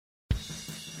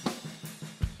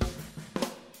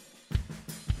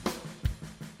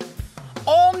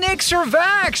All Knicks are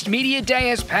vaxxed. Media day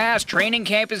has passed. Training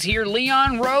camp is here.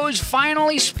 Leon Rose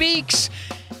finally speaks.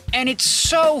 And it's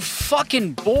so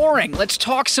fucking boring. Let's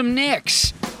talk some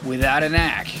Knicks without an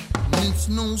act. It's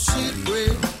no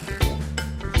secret.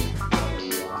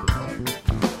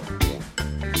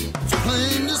 It's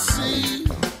plain to see.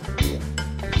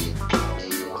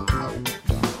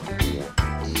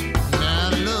 I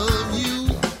love you.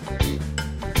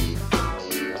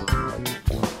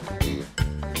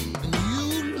 And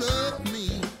you love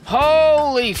me.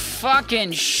 Holy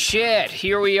fucking shit.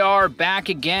 Here we are back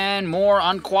again. More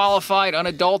unqualified,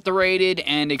 unadulterated,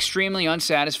 and extremely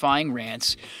unsatisfying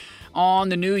rants on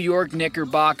the New York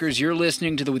Knickerbockers. You're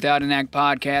listening to the Without an Act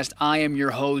podcast. I am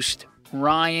your host,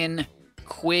 Ryan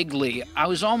Quigley. I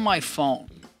was on my phone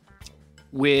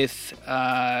with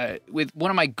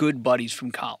one of my good buddies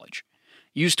from college.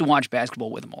 Used to watch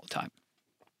basketball with him all the time.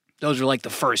 Those were like the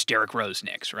first Derrick Rose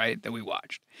Knicks, right, that we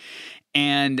watched.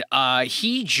 And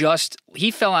he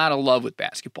fell out of love with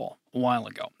basketball a while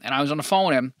ago. And I was on the phone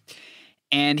with him,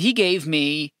 and he gave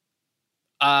me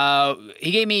an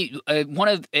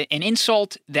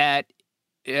insult that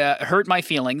hurt my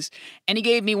feelings, and he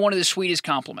gave me one of the sweetest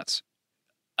compliments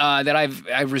that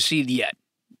I've received yet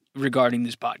regarding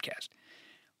this podcast.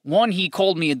 One, he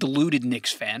called me a deluded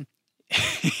Knicks fan.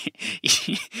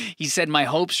 He said my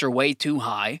hopes are way too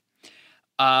high,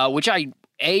 which I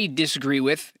disagree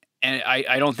with, and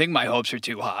I don't think my hopes are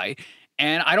too high,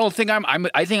 and I don't think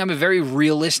I think I'm a very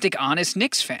realistic, honest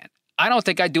Knicks fan. I don't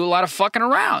think I do a lot of fucking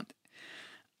around.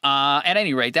 At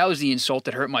any rate, that was the insult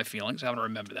that hurt my feelings. I want to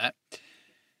remember that.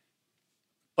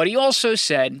 But he also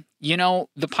said, the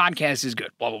podcast is good.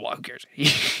 Blah, blah, blah. Who cares?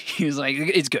 He was like,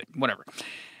 it's good. Whatever.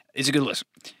 It's a good listen.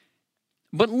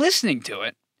 But listening to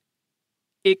it,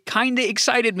 it kind of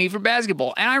excited me for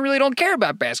basketball. And I really don't care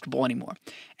about basketball anymore.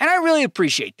 And I really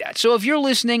appreciate that. So if you're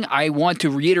listening, I want to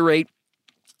reiterate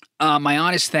my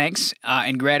honest thanks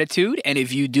and gratitude. And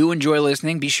if you do enjoy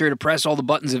listening, be sure to press all the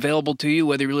buttons available to you,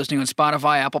 whether you're listening on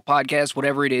Spotify, Apple Podcasts,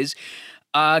 whatever it is.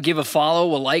 Give a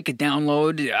follow, a like, a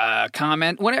download, a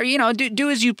comment, whatever, do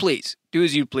as you please. Do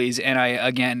as you please. And I,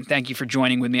 again, thank you for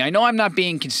joining with me. I know I'm not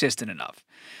being consistent enough,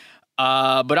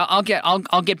 but I'll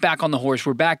get back on the horse.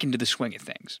 We're back into the swing of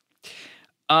things.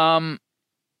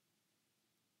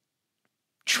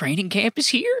 Training camp is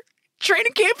here.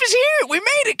 Training camp is here. We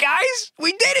made it, guys.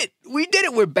 We did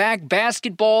it. We're back.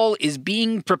 Basketball is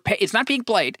being prepared. It's not being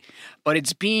played, but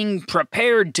it's being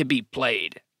prepared to be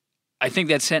played. I think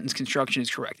that sentence construction is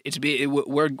correct.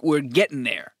 We're getting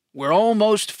there. We're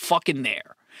almost fucking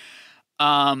there.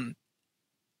 And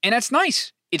that's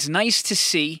nice. It's nice to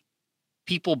see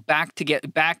people back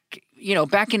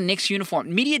in Knicks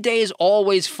uniform. Media day is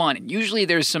always fun. And usually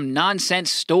there's some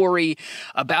nonsense story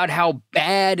about how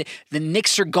bad the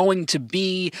Knicks are going to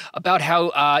be, about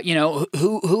how,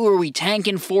 who are we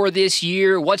tanking for this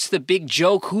year? What's the big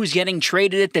joke? Who's getting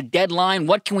traded at the deadline?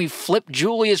 What can we flip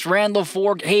Julius Randle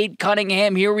for? Cade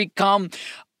Cunningham, here we come.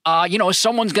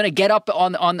 Someone's gonna get up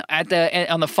on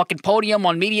the fucking podium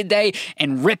on media day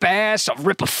and rip ass or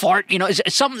rip a fart.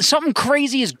 Something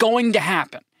crazy is going to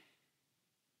happen.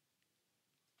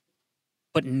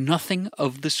 But nothing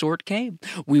of the sort came.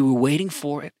 We were waiting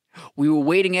for it. We were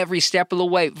waiting every step of the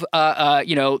way.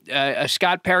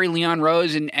 Scott Perry, Leon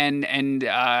Rose, and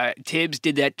Tibbs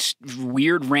did that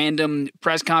weird random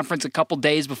press conference a couple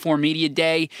days before media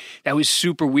day. That was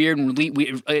super weird. And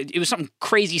it was some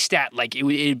crazy stat. Like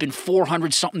it had been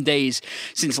 400 something days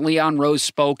since Leon Rose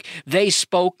spoke. They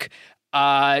spoke.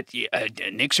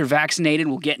 Knicks are vaccinated.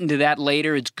 We'll get into that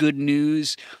later. It's good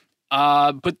news.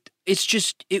 But it's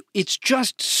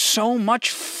just so much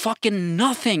fucking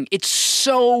nothing. It's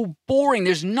so boring.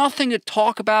 There's nothing to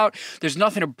talk about. There's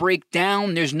nothing to break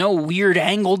down. There's no weird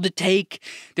angle to take.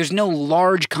 There's no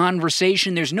large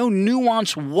conversation. There's no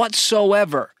nuance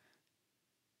whatsoever.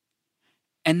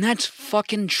 And that's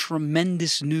fucking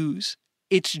tremendous news.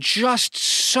 It's just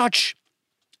such...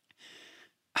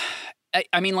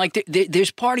 I mean, like, there's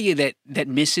part of you that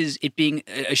misses it being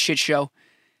a shit show.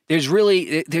 There's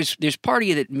part of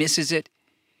you that misses it,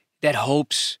 that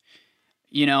hopes,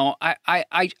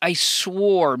 I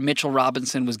swore Mitchell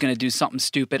Robinson was going to do something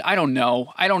stupid. I don't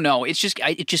know. It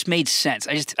just made sense.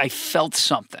 I felt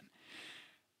something.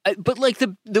 But like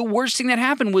the worst thing that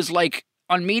happened was like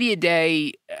on media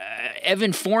day,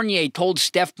 Evan Fournier told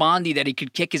Steph Bondy that he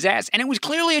could kick his ass, and it was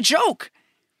clearly a joke.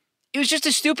 It was just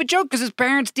a stupid joke because his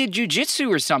parents did jujitsu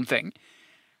or something.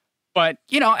 But,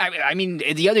 I mean,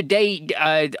 the other day,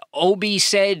 Obi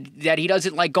said that he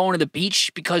doesn't like going to the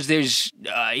beach because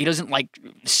he doesn't like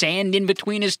sand in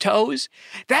between his toes.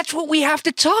 That's what we have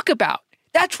to talk about.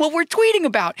 That's what we're tweeting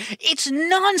about. It's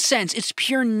nonsense. It's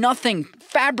pure nothing.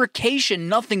 Fabrication,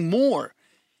 nothing more.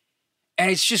 And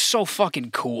it's just so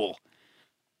fucking cool.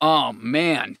 Oh,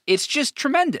 man. It's just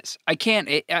tremendous. I'm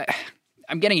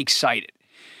getting excited.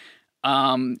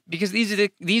 Because these are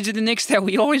the Knicks that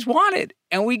we always wanted.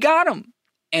 And we got them.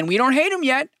 And we don't hate them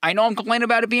yet. I know I'm complaining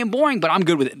about it being boring, but I'm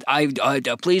good with it.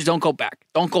 Please don't go back.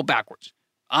 Don't go backwards.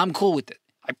 I'm cool with it.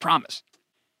 I promise.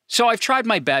 So I've tried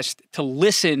my best to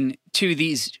listen to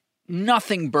these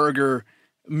nothing burger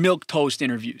milquetoast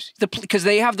interviews because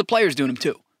they have the players doing them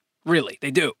too. Really,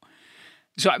 they do.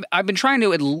 So I've been trying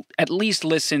to at least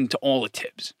listen to all of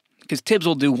Tibbs because Tibbs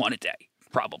will do one a day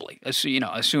probably.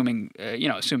 Assuming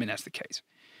that's the case.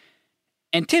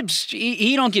 And Tibbs,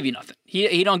 he don't give you nothing.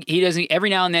 He doesn't. Every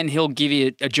now and then he'll give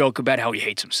you a joke about how he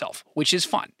hates himself, which is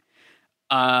fun.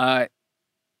 But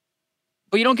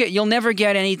you'll never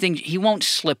get anything. He won't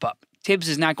slip up. Tibbs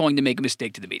is not going to make a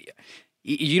mistake to the media.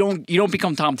 You don't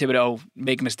become Tom Thibodeau,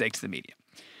 make mistakes to the media.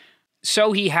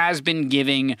 So he has been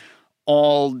giving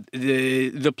all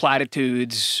the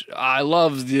platitudes. I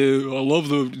love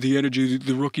the energy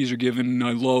the rookies are giving.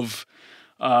 I love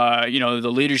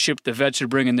the leadership the vets are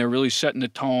bringing. They're really setting the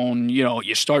tone.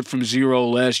 You start from zero.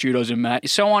 Last year doesn't matter.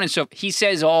 So on and so forth. He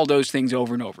says all those things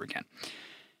over and over again.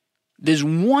 There's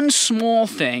one small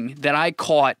thing that I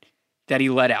caught that he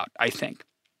let out, I think.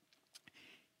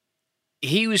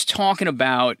 He was talking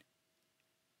about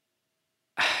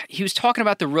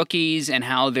the rookies and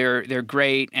how they're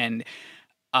great, and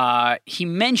he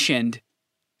mentioned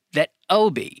that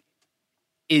Obi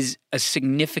is a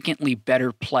significantly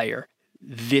better player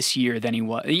this year than he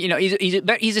was.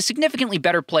 He's a significantly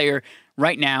better player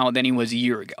right now than he was a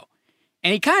year ago.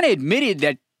 And he kind of admitted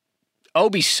that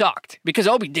Obi sucked because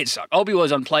Obi did suck. Obi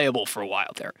was unplayable for a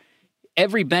while there.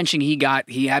 Every benching he got,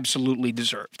 he absolutely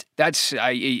deserved.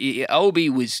 Obi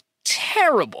was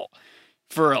terrible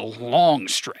for a long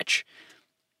stretch.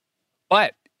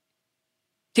 But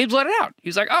Tibbs let it out. He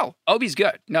was like, oh, Obi's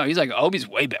good. No, he's like, Obi's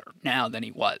way better now than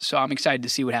he was. So I'm excited to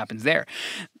see what happens there.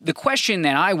 The question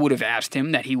that I would have asked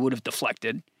him that he would have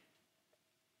deflected,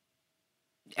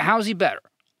 how's he better?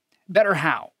 Better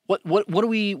how? What do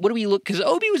we look? Because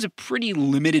Obi was a pretty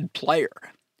limited player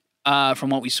from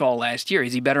what we saw last year.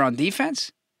 Is he better on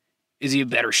defense? Is he a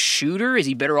better shooter? Is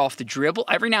he better off the dribble?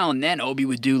 Every now and then, Obi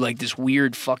would do like this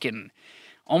weird fucking,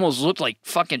 almost looked like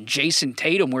fucking Jason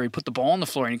Tatum where he put the ball on the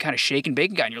floor and he kind of shake and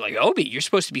bake a guy. And you're like, Obi, you're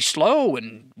supposed to be slow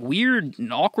and weird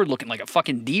and awkward looking like a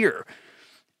fucking deer.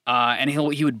 And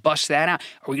he would bust that out.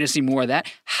 Are we going to see more of that?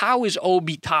 How is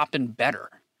Obi Toppin better?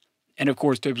 And of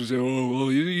course, Tibbs would say, "Oh,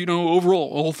 well, overall,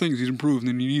 all things he's improved,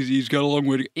 and he's got a long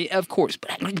way to go." Of course, but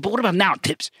what about now,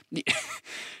 Tibbs?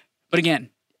 But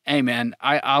again, hey man,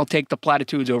 I'll take the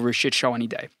platitudes over a shit show any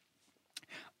day.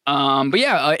 But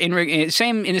yeah, in the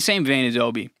same vein as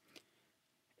Obi,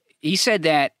 he said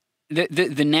that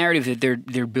the narrative that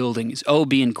they're building is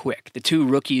Obi and Quick, the two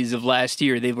rookies of last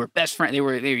year. They were best friends. They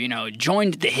were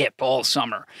joined at the hip all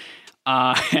summer.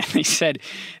 And they said,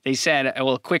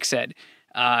 Quick said.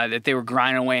 That they were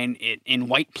grinding away in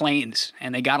White Plains,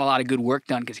 and they got a lot of good work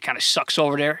done because it kind of sucks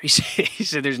over there. He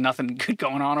said there's nothing good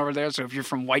going on over there, so if you're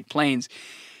from White Plains,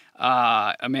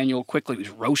 Emmanuel Quickley was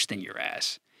roasting your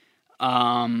ass.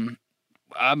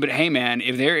 But hey, man,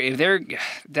 if they're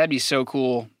that'd be so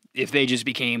cool if they just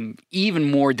became even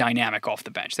more dynamic off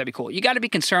the bench. That'd be cool. You got to be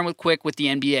concerned with Quick with the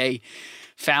NBA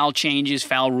foul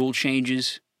rule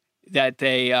changes that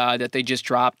they just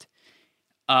dropped.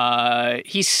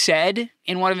 He said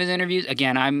in one of his interviews,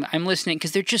 again, I'm listening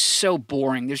because they're just so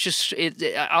boring.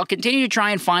 I'll continue to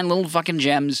try and find little fucking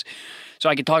gems so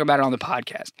I can talk about it on the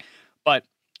podcast. But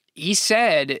he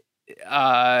said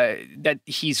that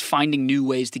he's finding new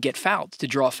ways to get fouled, to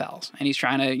draw fouls, and he's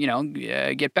trying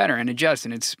to get better and adjust.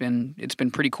 And it's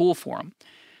been pretty cool for him.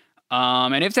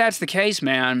 And if that's the case,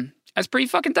 man, that's pretty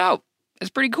fucking dope. That's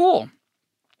pretty cool.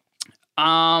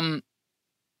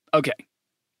 Okay.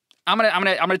 I'm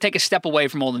gonna take a step away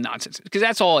from all the nonsense because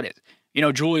that's all it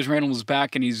is. Julius Randle is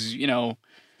back and he's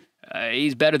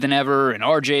better than ever, and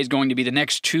RJ is going to be the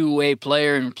next two-way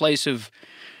player in place of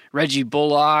Reggie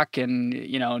Bullock and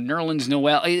Nerlens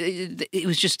Noel. It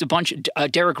was just a bunch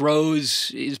of Derrick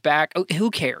Rose is back. Oh, who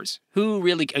cares? Who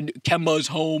really? Kemba's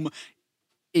home.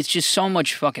 It's just so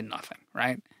much fucking nothing,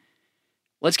 right?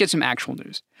 Let's get some actual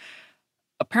news.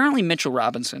 Apparently, Mitchell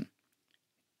Robinson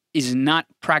is not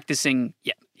practicing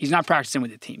yet. He's not practicing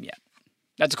with the team yet.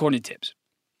 That's according to Tibbs.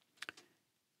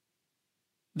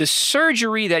 The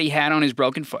surgery that he had on his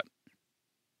broken foot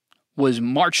was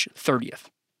March 30th.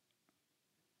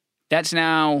 That's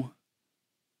now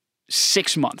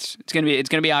 6 months. It's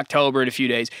gonna be October in a few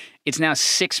days. It's now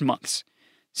 6 months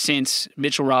since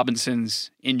Mitchell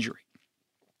Robinson's injury.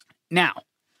 Now,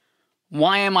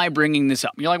 why am I bringing this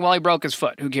up? You're like, well, he broke his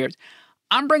foot. Who cares?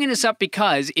 I'm bringing this up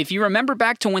because if you remember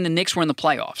back to when the Knicks were in the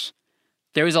playoffs,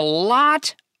 there was a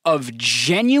lot of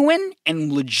genuine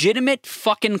and legitimate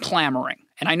fucking clamoring.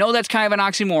 And I know that's kind of an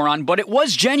oxymoron, but it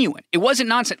was genuine. It wasn't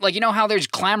nonsense. Like, you know how there's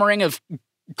clamoring of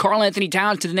Karl Anthony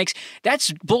Towns to the Knicks?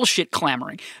 That's bullshit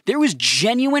clamoring. There was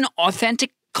genuine,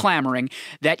 authentic clamoring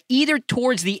that either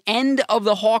towards the end of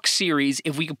the Hawks series,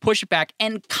 if we could push it back,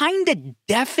 and kind of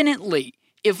definitely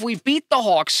if we beat the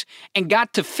Hawks and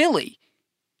got to Philly,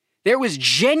 there was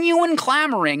genuine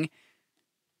clamoring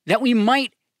that we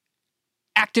might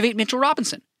activate Mitchell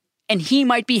Robinson and he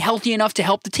might be healthy enough to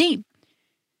help the team.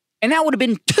 And that would have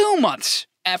been 2 months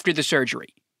after the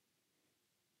surgery.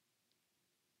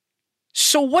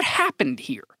 So what happened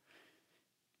here?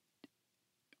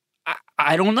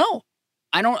 I don't know.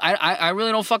 I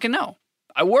really don't fucking know.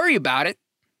 I worry about it.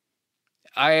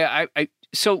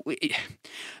 So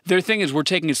their thing is we're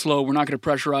taking it slow. We're not going to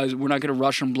pressurize. We're not going to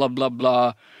rush them, blah, blah,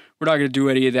 blah. We're not going to do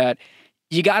any of that.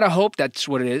 You got to hope that's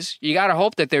what it is. You got to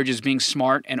hope that they're just being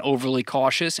smart and overly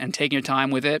cautious and taking your time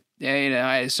with it,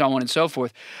 so on and so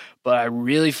forth. But I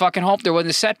really fucking hope there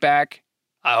wasn't a setback.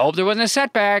 I hope there wasn't a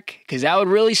setback because that would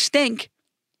really stink.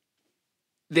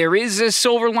 There is a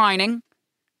silver lining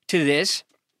to this.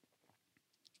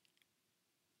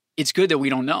 It's good that we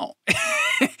don't know.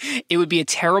 It would be a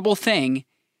terrible thing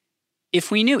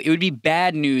if we knew. It would be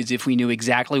bad news if we knew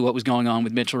exactly what was going on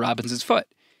with Mitchell Robinson's foot.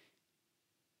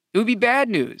 It would be bad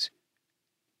news.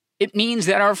 It means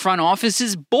that our front office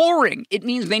is boring. It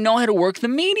means they know how to work the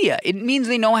media. It means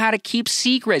they know how to keep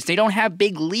secrets. They don't have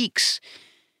big leaks.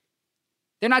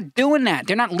 They're not doing that.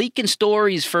 They're not leaking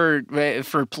stories for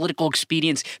political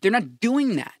expedience. They're not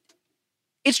doing that.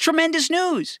 It's tremendous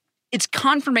news. It's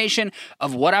confirmation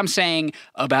of what I'm saying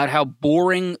about how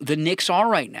boring the Knicks are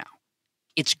right now.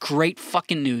 It's great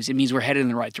fucking news. It means we're headed in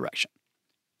the right direction.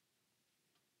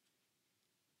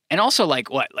 And also,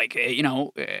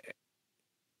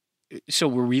 so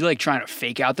were we like trying to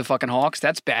fake out the fucking Hawks?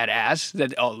 That's badass.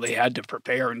 That they had to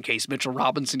prepare in case Mitchell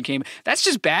Robinson came. That's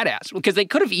just badass because they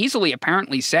could have easily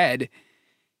apparently said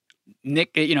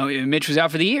Mitch was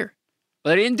out for the year, but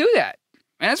they didn't do that.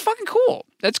 And that's fucking cool.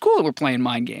 That's cool that we're playing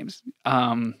mind games.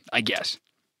 I guess.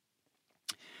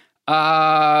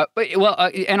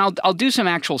 And I'll do some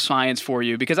actual science for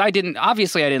you because I didn't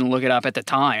look it up at the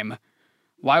time.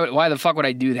 Why the fuck would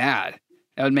I do that?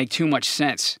 That would make too much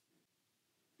sense.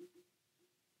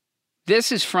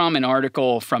 This is from an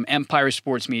article from Empire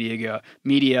Sports Media.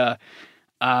 This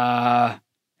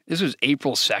was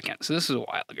April 2nd, so this is a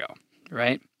while ago,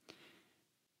 right?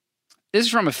 This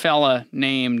is from a fella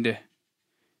named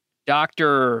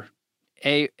Dr.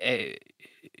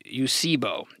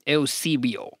 Eusebio,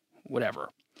 whatever.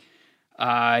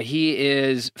 He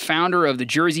is founder of the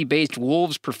Jersey-based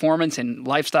Wolves Performance and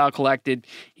Lifestyle Collective.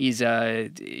 He's a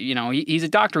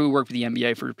doctor who worked with the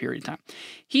NBA for a period of time.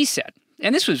 He said,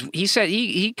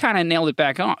 he kind of nailed it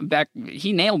back.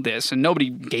 He nailed this, and nobody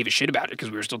gave a shit about it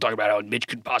because we were still talking about how Mitch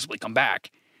could possibly come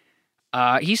back.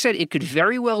 He said it could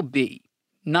very well be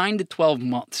 9 to 12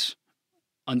 months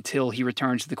until he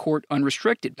returns to the court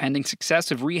unrestricted, pending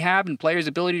success of rehab and players'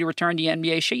 ability to return to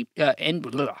NBA shape.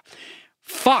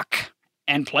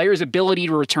 And players' ability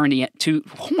to return to.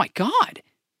 Oh my God,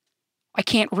 I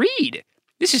can't read.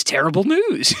 This is terrible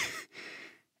news.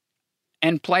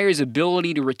 And players'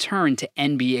 ability to return to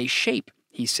NBA shape,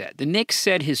 he said. The Knicks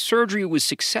said his surgery was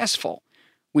successful,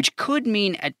 which could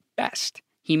mean at best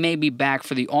he may be back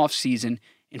for the offseason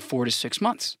in 4 to 6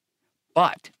 months.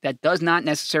 But that does not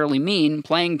necessarily mean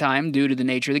playing time due to the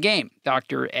nature of the game.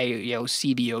 Dr.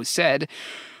 Eusebio said,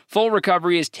 full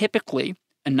recovery is typically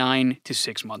a 9 to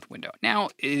 6 month window. Now,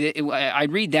 I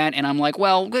read that and I'm like,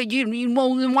 well,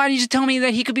 then why did you tell me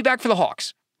that he could be back for the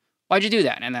Hawks? Why'd you do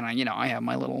that? And then I have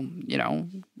my little,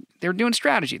 they're doing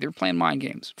strategy. They're playing mind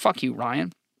games. Fuck you,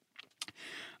 Ryan.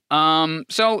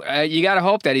 So you got to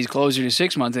hope that he's closer to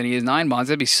 6 months than he is 9 months.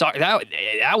 That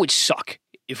would suck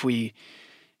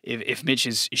if Mitch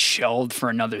is shelved for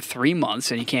another 3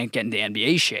 months and he can't get into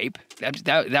NBA shape.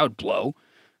 That would blow.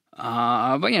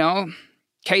 But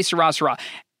que sera, sera.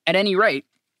 At any rate,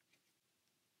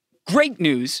 great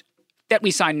news that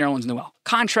we signed Nerlens Noel.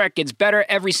 Contract gets better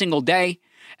every single day.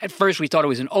 At first, we thought it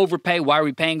was an overpay. Why are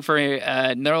we paying for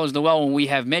Nerlens Noel when we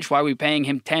have Mitch? Why are we paying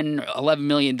him $10, $11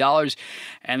 million?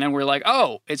 And then we're like,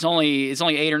 oh, it's only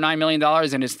 $8 or $9 million,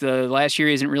 and it's the last year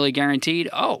isn't really guaranteed.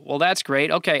 Oh, well, that's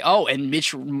great. Okay. Oh, and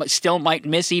Mitch still might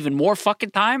miss even more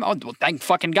fucking time. Oh, well, thank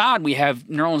fucking God we have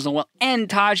Nerlens Noel and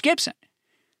Taj Gibson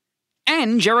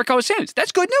and Jericho Sims.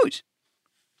 That's good news.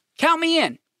 Count me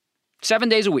in. 7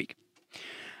 days a week.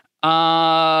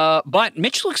 But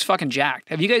Mitch looks fucking jacked.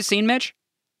 Have you guys seen Mitch?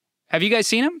 Have you guys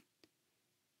seen him?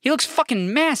 He looks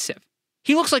fucking massive.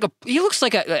 He looks like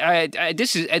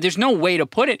there's no way to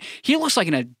put it. He looks like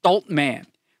an adult man.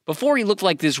 Before he looked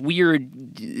like this weird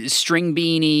string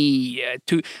beanie,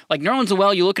 like Nerlens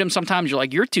Noel. You look at him sometimes, you're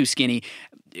like, you're too skinny.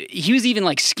 He was even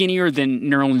like skinnier than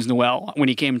Nerlens Noel when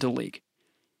he came into the league.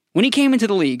 When he came into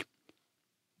the league,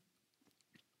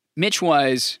 Mitch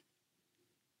was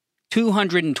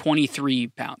 223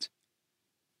 pounds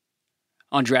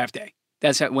on draft day.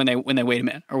 That's when they weighed him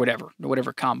in, or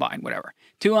whatever combine, whatever.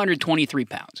 223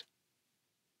 pounds.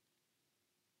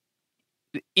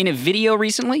 In a video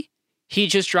recently, he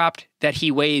just dropped that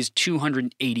he weighs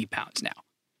 280 pounds now.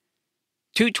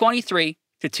 223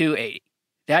 to 280.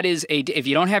 That is if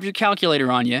you don't have your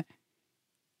calculator on you,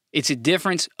 it's a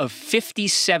difference of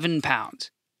 57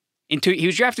 pounds. He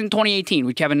was drafted in 2018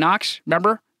 with Kevin Knox,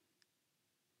 remember?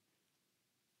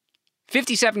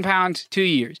 57 pounds, 2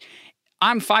 years.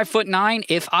 I'm 5'9".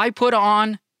 If I put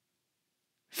on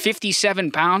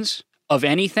 57 pounds of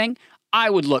anything, I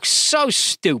would look so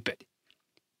stupid.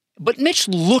 But Mitch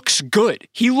looks good.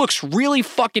 He looks really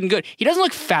fucking good. He doesn't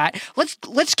look fat.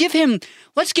 Let's give him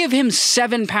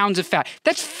 7 pounds of fat.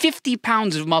 That's 50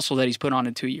 pounds of muscle that he's put on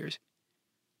in 2 years.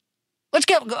 Let's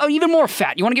get even more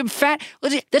fat. You want to give him fat?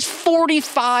 That's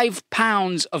 45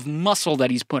 pounds of muscle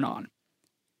that he's put on.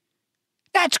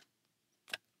 That's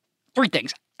 3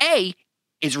 things. A,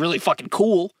 it's really fucking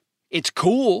cool. It's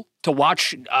cool to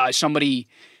watch somebody,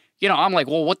 I'm like,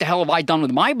 well, what the hell have I done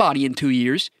with my body in 2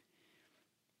 years?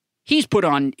 He's put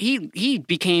on, he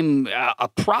became a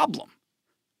problem.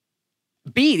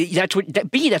 B, that's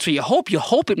what you hope. You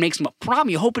hope it makes him a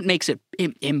problem. You hope it makes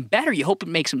him better. You hope it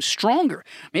makes him stronger.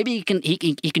 Maybe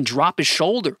he can drop his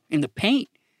shoulder in the paint,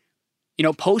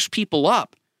 post people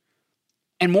up.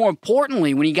 And more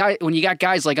importantly, when you got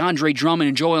guys like Andre Drummond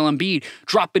and Joel Embiid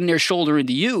dropping their shoulder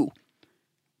into you,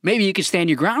 maybe you can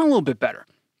stand your ground a little bit better.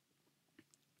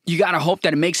 You got to hope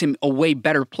that it makes him a way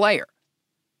better player.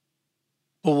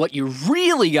 But what you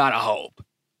really got to hope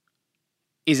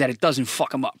is that it doesn't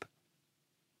fuck him up.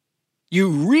 You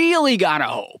really got to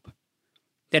hope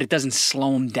that it doesn't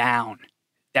slow him down,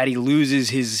 that he loses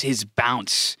his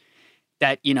bounce.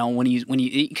 That,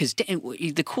 because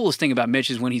the coolest thing about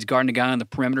Mitch is when he's guarding a guy on the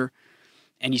perimeter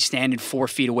and he's standing 4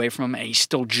 feet away from him and he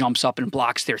still jumps up and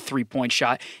blocks their 3-point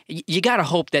shot. You got to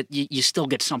hope that you still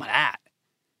get some of that.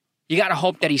 You got to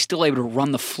hope that he's still able to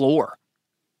run the floor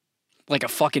like a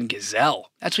fucking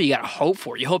gazelle. That's what you got to hope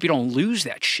for. You hope you don't lose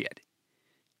that shit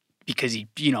because he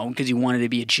wanted to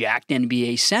be a jacked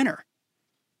NBA center.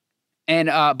 And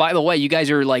by the way, you guys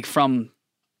are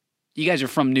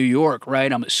from New York,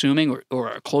 right? I'm assuming,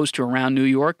 or close to around New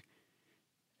York.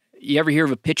 You ever hear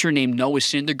of a pitcher named Noah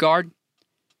Syndergaard?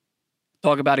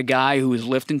 Talk about a guy who was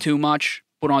lifting too much,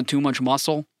 put on too much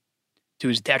muscle to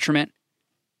his detriment,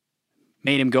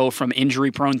 made him go from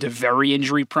injury-prone to very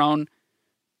injury-prone.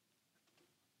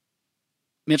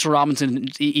 Mitchell Robinson,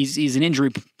 he's an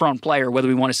injury-prone player, whether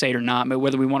we want to say it or not, but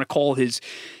whether we want to call his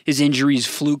injuries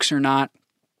flukes or not.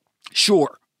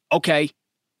 Sure, okay,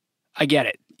 I get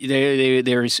it.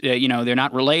 They're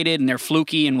not related and they're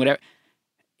fluky and whatever.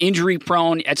 Injury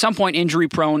prone. At some point, injury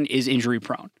prone is injury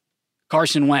prone.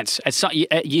 Carson Wentz.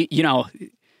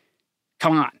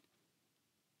 Come on.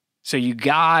 So you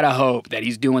gotta hope that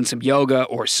he's doing some yoga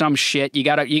or some shit. You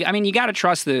gotta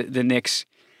trust the Knicks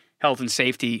health and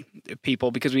safety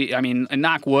people because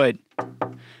knock wood.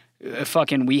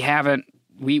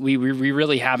 We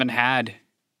really haven't had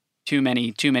too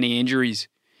many injuries.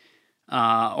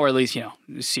 Or at least,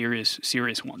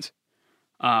 serious ones.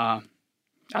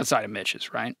 Outside of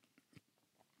Mitch's, right?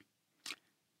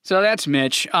 So that's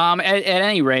Mitch. At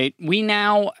any rate, we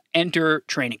now enter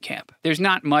training camp. There's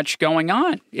not much going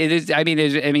on. They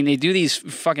do these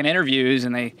fucking interviews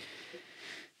and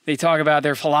they talk about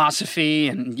their philosophy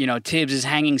and, Tibbs is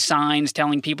hanging signs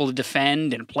telling people to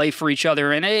defend and play for each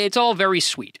other, and it's all very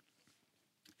sweet.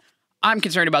 I'm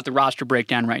concerned about the roster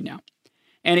breakdown right now.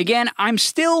 And again, I'm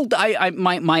still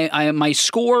my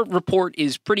score report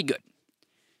is pretty good.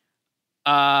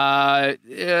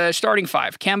 Starting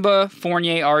 5: Kemba,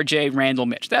 Fournier, RJ, Randall,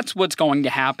 Mitch. That's what's going to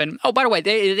happen. Oh, by the way,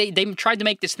 they tried to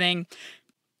make this thing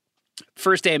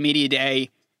first day of media day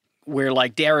where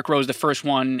like Derrick Rose the first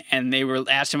one, and they were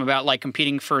asked him about like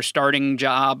competing for a starting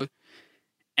job,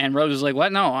 and Rose was like,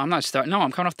 "What? No, I'm not starting. No,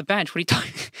 I'm coming off the bench. What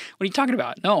are you talking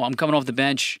about? No, I'm coming off the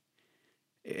bench.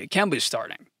 Kemba's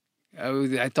starting."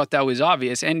 I thought that was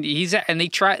obvious, and they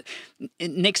tried.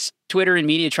 Nick's Twitter and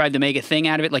media tried to make a thing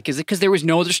out of it, like because there was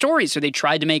no other story, so they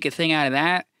tried to make a thing out of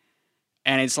that,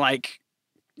 and it's like,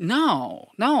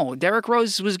 No. Derrick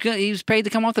Rose was good. He was paid to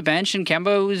come off the bench, and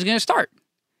Kemba was going to start.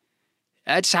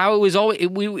 That's how it was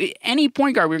always. Any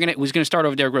point guard was going to start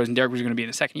over Derrick Rose, and Derrick was going to be in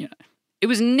the second unit. It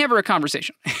was never a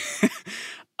conversation.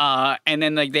 And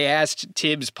then they asked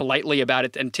Tibbs politely about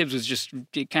it, and Tibbs was just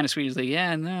kind of sweet. He was like,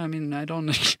 "Yeah, no, I mean, I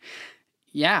don't.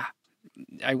 Yeah,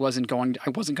 I wasn't going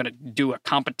to do a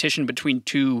competition between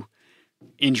two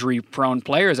injury-prone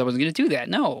players. I wasn't going to do that.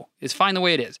 No, it's fine the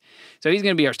way it is. So he's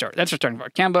going to be our starter. That's our starting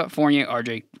part. Kemba, Fournier,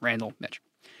 RJ, Randall, Mitch.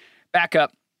 Back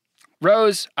up,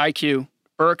 Rose, IQ,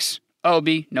 Burks,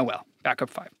 Obi, Noel. Back up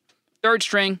 5. Third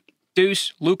string,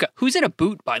 Deuce, Luka. Who's in a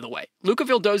boot, by the way? Luka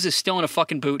Vildoza is still in a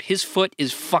fucking boot. His foot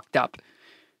is fucked up.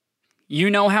 You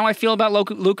know how I feel about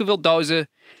Luka Vildoza.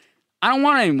 I don't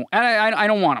want him anymore. I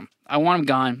don't want him. I want him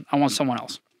gone. I want someone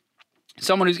else.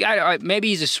 Someone who's maybe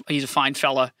he's a fine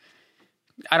fella.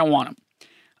 I don't want him.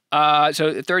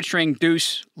 So third string,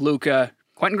 Deuce, Luka,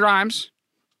 Quentin Grimes,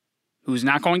 who's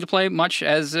not going to play much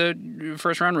as a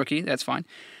first-round rookie. That's fine.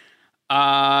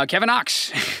 Kevin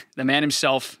Knox, the man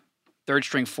himself, third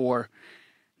string 4,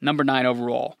 number 9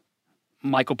 overall.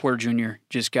 Michael Porter Jr.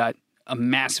 just got a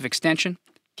massive extension.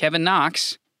 Kevin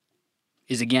Knox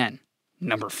is, again,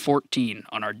 number 14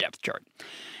 on our depth chart.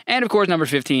 And, of course, number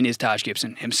 15 is Taj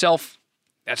Gibson himself.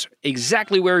 That's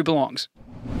exactly where he belongs.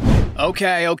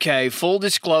 Okay. Full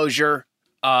disclosure.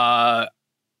 I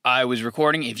was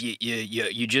recording. If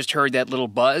you just heard that little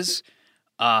buzz,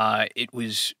 it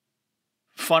was,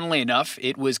 funnily enough,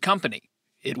 it was company.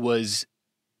 It was,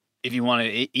 if you want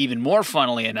to, even more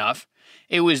funnily enough,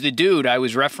 it was the dude I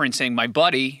was referencing, my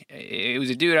buddy. It was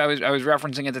a dude I was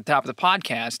referencing at the top of the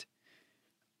podcast,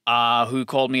 who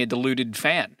called me a deluded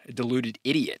fan, a deluded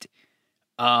idiot.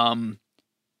 And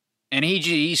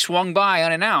he swung by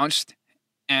unannounced.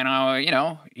 And,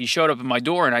 he showed up at my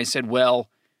door, and I said, well,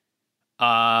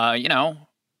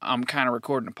 I'm kind of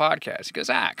recording a podcast. He goes,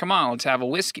 come on, let's have a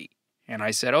whiskey. And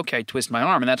I said, okay, twist my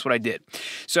arm. And that's what I did.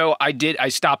 So I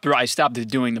stopped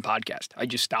doing the podcast. I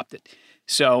just stopped it.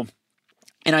 So,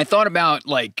 and I thought about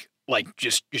like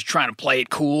just trying to play it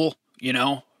cool,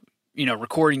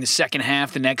 recording the second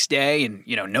half the next day, and,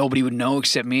 nobody would know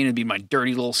except me, and it'd be my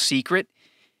dirty little secret.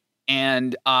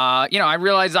 And, I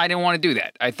realized I didn't want to do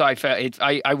that.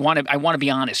 I want to be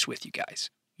honest with you guys.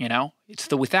 It's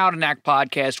the Without a Knack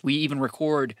podcast. We even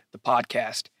record the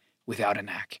podcast without a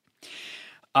knack.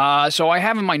 So I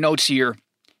have in my notes here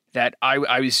that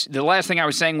the last thing I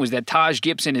was saying was that Taj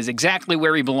Gibson is exactly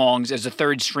where he belongs as a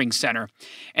third string center.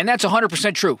 And that's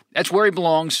 100% true. That's where he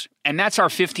belongs. And that's our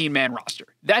 15-man roster.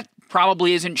 That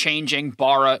probably isn't changing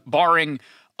barring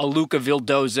a Luka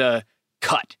Vildoza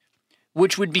cut,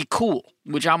 which would be cool,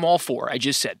 which I'm all for. I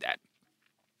just said that.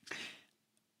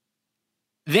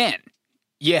 Then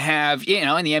you have,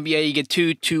 in the NBA, you get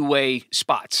two-way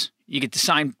spots. You get to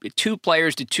sign 2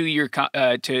 players to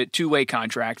 2-way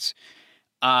contracts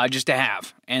just to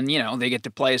have. And, they get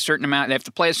to play a certain amount. They have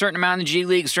to play a certain amount in the G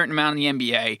League, a certain amount in the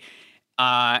NBA,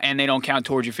 and they don't count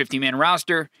towards your 50-man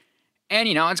roster. And,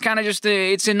 it's kind of just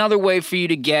it's another way for you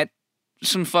to get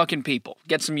some fucking people,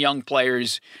 get some young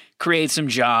players, create some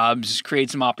jobs,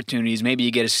 create some opportunities. Maybe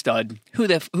you get a stud. Who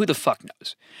the fuck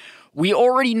knows? We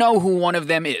already know who one of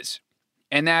them is,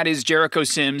 and that is Jericho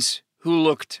Sims, who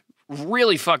looked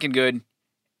really fucking good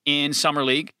in Summer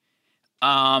League.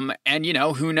 And,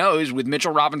 who knows, with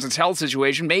Mitchell Robinson's health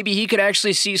situation, maybe he could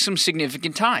actually see some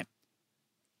significant time.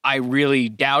 I really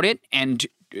doubt it, and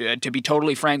to be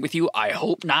totally frank with you, I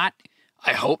hope not.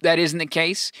 I hope that isn't the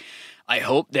case. I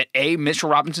hope that, A, Mitchell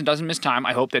Robinson doesn't miss time.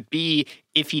 I hope that, B,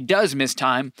 if he does miss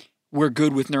time, we're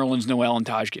good with Nerlens Noel and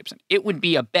Taj Gibson. It would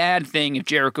be a bad thing if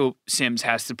Jericho Sims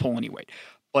has to pull any weight.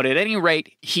 But at any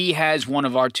rate, he has one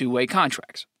of our 2-way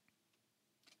contracts.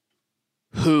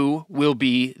 Who will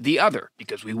be the other?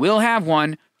 Because we will have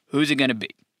one. Who's it going to be?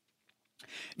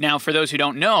 Now, for those who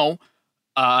don't know,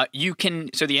 so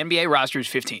the NBA roster is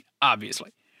 15,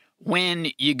 obviously. When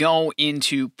you go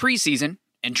into preseason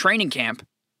and training camp,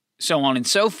 so on and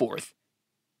so forth,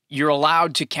 you're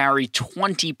allowed to carry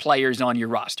 20 players on your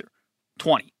roster.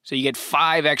 20. So you get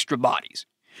 5 extra bodies.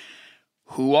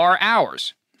 Who are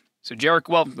ours? So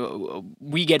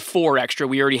we get 4 extra.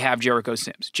 We already have Jericho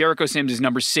Sims. Jericho Sims is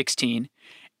number 16.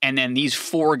 And then these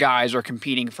 4 guys are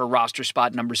competing for roster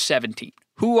spot number 17.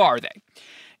 Who are they?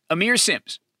 Amir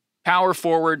Sims, power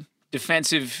forward,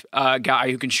 defensive guy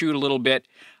who can shoot a little bit.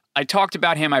 I talked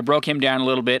about him. I broke him down a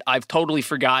little bit. I've totally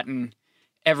forgotten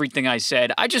everything I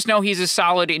said. I just know he's a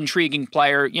solid, intriguing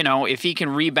player. If he can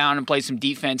rebound and play some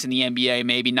defense in the NBA,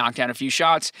 maybe knock down a few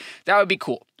shots, that would be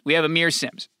cool. We have Amir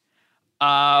Sims.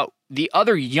 The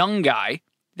other young guy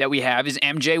that we have is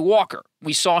MJ Walker.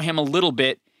 We saw him a little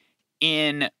bit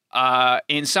in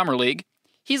summer league.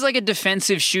 He's like a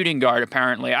defensive shooting guard,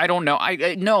 apparently. I don't know.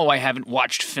 I know I haven't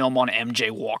watched film on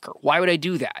MJ Walker. Why would I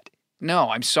do that? No,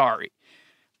 I'm sorry.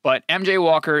 But MJ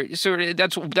Walker,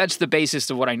 that's the basis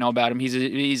of what I know about him.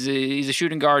 He's a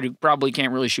shooting guard who probably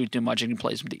can't really shoot too much and can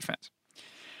play some defense.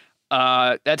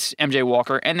 That's MJ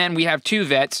Walker. And then we have two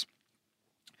vets,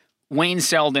 Wayne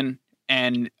Selden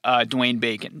and Dwayne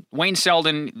Bacon. Wayne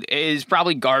Selden is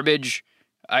probably garbage.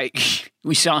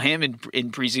 We saw him in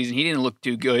preseason. He didn't look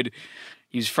too good.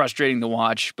 He was frustrating to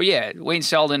watch. But yeah, Wayne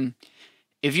Selden,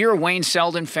 if you're a Wayne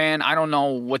Selden fan, I don't know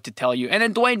what to tell you. And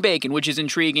then Dwayne Bacon, which is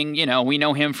intriguing. You know, we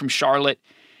know him from Charlotte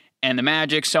and the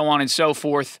Magic, so on and so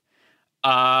forth. You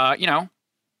know,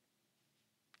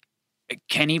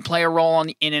 can he play a role on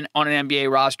an NBA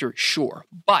roster? Sure.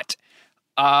 But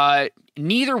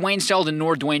neither Wayne Selden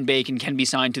nor Dwayne Bacon can be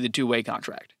signed to the two-way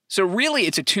contract. So really,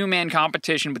 it's a two-man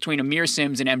competition between Amir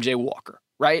Sims and MJ Walker,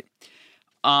 right?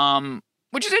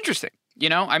 Which is interesting. You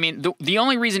know, I mean, the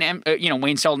only reason,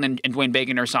 Wayne Selden and Dwayne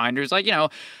Bacon are signed is like,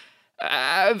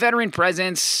 veteran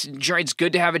presence. It's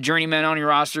good to have a journeyman on your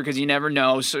roster because you never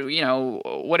know. So,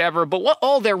 whatever. But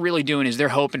all they're really doing is they're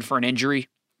hoping for an injury.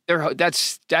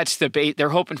 That's the bait. They're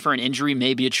hoping for an injury,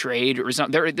 maybe a trade or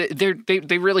something.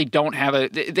 They really don't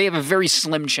have they have a very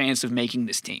slim chance of making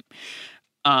this team.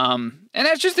 And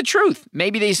that's just the truth.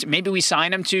 Maybe we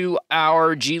sign them to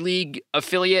our G League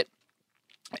affiliate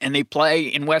and they play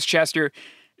in Westchester.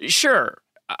 Sure.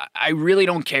 I really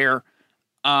don't care.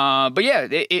 But yeah,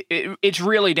 it's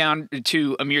really down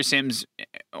to Amir Sims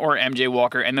or MJ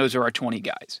Walker, and those are our 20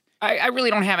 guys. I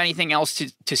really don't have anything else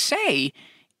to say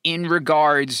in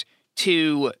regards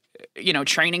to,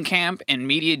 training camp and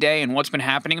media day and what's been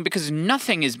happening, because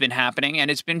nothing has been happening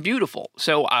and it's been beautiful.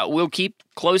 So we'll keep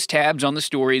close tabs on the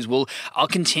stories. I'll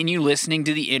continue listening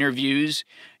to the interviews,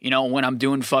 when I'm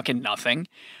doing fucking nothing.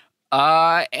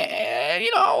 But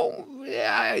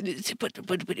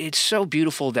it's so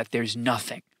beautiful that there's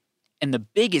nothing. And the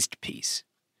biggest piece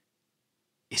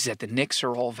is that the Knicks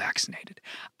are all vaccinated.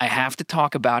 I have to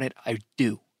talk about it. I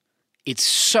do. It's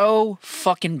so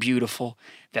fucking beautiful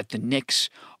that the Knicks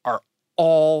are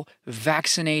all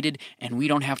vaccinated and we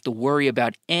don't have to worry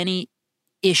about any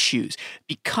issues.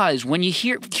 Because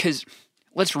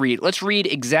let's read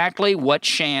exactly what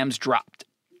Shams dropped.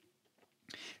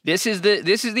 This is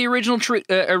the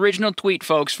original tweet,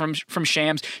 folks, from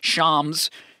Shams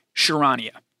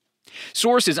Charania.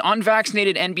 Sources: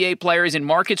 unvaccinated NBA players in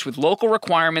markets with local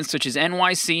requirements such as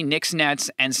NYC, Knicks, Nets,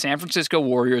 and San Francisco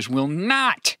Warriors will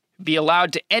not be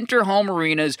allowed to enter home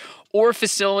arenas or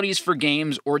facilities for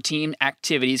games or team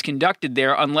activities conducted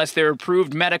there unless they're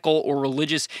approved medical or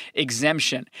religious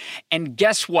exemption. And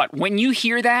guess what? When you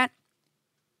hear that,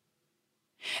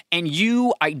 and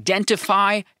you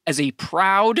identify as a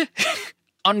proud,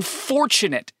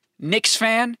 unfortunate Knicks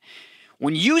fan,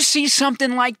 when you see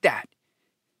something like that,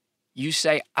 you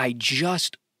say, I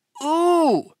just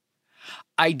know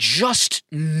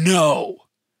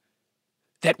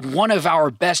that one of our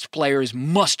best players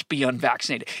must be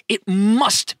unvaccinated. It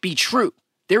must be true.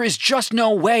 There is just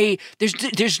no way,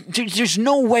 there's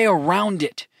no way around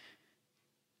it.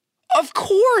 Of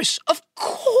course. Of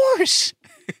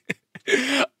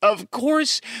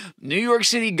course, New York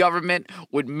City government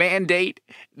would mandate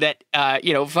that,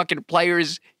 fucking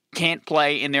players can't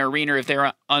play in their arena if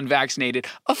they're unvaccinated.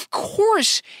 Of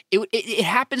course, it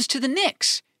happens to the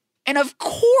Knicks. And of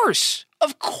course,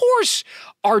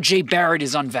 R.J. Barrett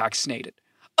is unvaccinated.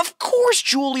 Of course,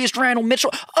 Julius Randle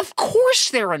Mitchell, of course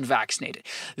they're unvaccinated.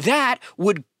 That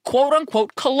would, quote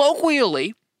unquote,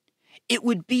 colloquially, it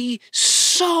would be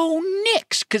so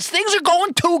Knicks because things are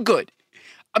going too good.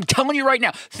 I'm telling you right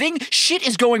now, shit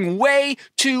is going way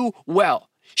too well.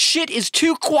 Shit is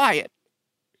too quiet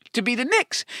to be the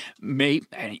Knicks.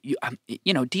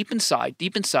 Deep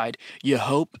inside, you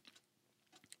hope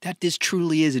that this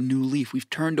truly is a new leaf. We've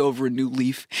turned over a new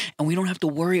leaf, and we don't have to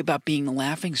worry about being the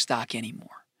laughingstock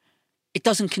anymore. It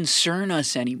doesn't concern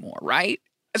us anymore, right?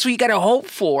 That's what you got to hope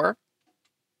for.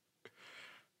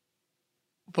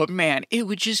 But man, it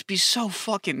would just be so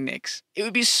fucking Knicks. It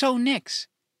would be so Knicks.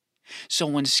 So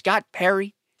when Scott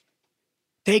Perry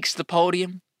takes the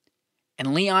podium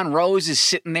and Leon Rose is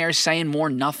sitting there saying more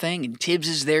nothing and Tibbs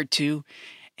is there too,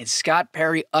 and Scott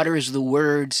Perry utters the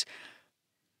words,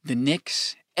 the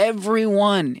Knicks,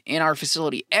 everyone in our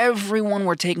facility, everyone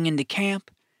we're taking into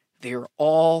camp, they're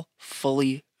all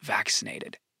fully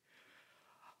vaccinated.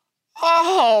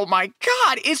 Oh my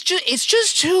God, it's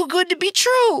just too good to be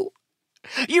true.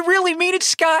 You really mean it,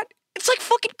 Scott? It's like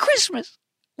fucking Christmas.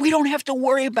 We don't have to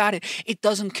worry about it. It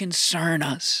doesn't concern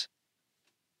us.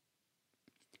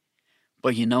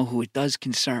 But you know who it does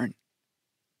concern?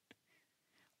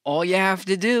 All you have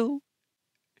to do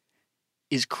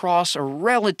is cross a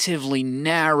relatively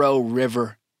narrow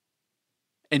river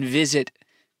and visit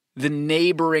the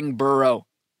neighboring borough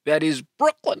that is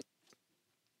Brooklyn.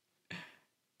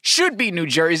 Should be New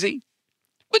Jersey,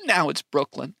 but now it's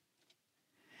Brooklyn.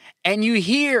 And you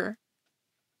hear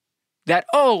that,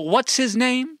 oh, what's his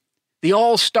name? The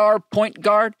all-star point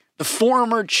guard, the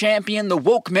former champion, the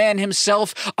woke man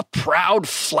himself, a proud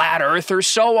flat earther,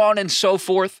 so on and so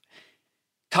forth.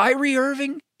 Kyrie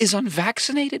Irving is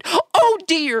unvaccinated? Oh,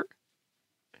 dear.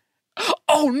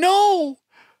 Oh, no.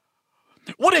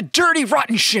 What a dirty,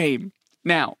 rotten shame.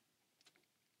 Now.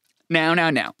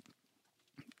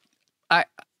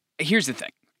 Here's the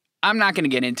thing. I'm not going to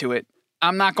get into it.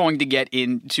 I'm not going to get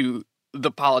into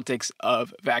the politics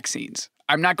of vaccines.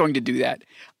 I'm not going to do that.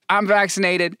 I'm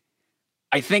vaccinated.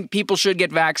 I think people should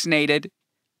get vaccinated.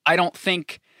 I don't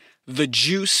think the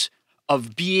juice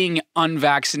of being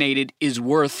unvaccinated is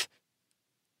worth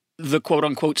the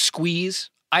quote-unquote squeeze.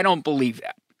 I don't believe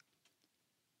that.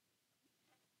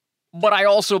 But I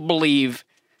also believe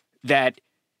that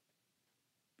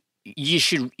you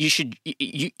should,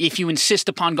 if you insist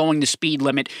upon going the speed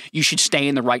limit, you should stay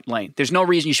in the right lane. There's no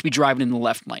reason you should be driving in the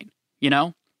left lane, you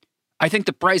know? I think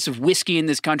the price of whiskey in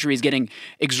this country is getting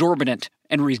exorbitant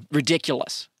and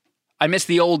ridiculous. I miss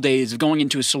the old days of going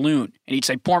into a saloon and he'd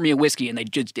say, pour me a whiskey, and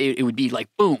it would be like,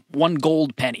 boom, 1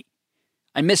 gold penny.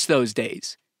 I miss those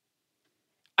days.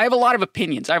 I have a lot of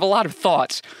opinions. I have a lot of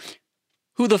thoughts.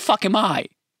 Who the fuck am I?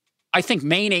 I think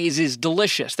mayonnaise is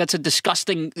delicious. That's a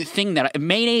disgusting thing.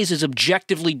 Mayonnaise is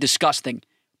objectively disgusting,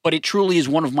 but it truly is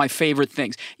one of my favorite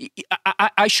things.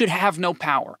 I should have no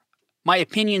power. My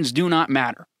opinions do not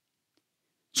matter.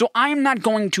 So I'm not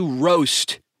going to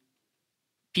roast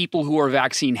people who are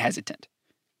vaccine hesitant.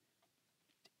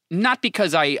 Not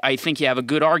because I think you have a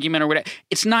good argument or whatever.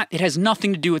 It's not. It has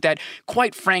nothing to do with that.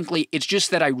 Quite frankly, it's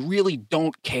just that I really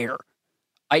don't care.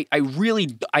 I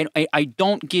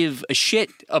don't give a shit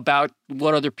about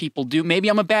what other people do. Maybe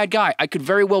I'm a bad guy. I could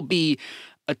very well be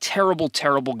a terrible,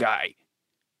 terrible guy.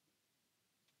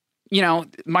 You know,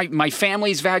 my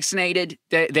family's vaccinated.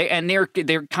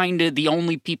 They're kind of the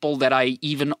only people that I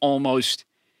even almost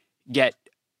get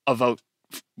a vote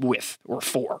with or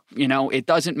for. You know, it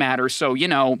doesn't matter. So, you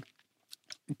know,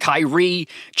 Kyrie,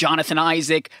 Jonathan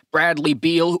Isaac, Bradley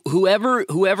Beal,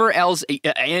 whoever else,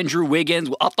 Andrew Wiggins.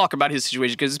 I'll talk about his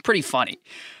situation because it's pretty funny.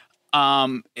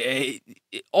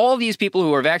 All these people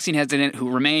who are vaccine hesitant, who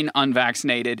remain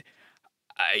unvaccinated,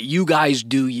 you guys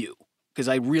do you, because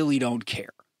I really don't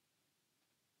care.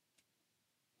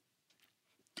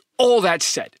 All that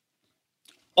said,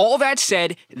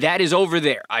 that is over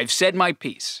there. I've said my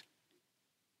piece.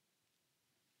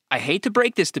 I hate to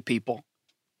break this to people.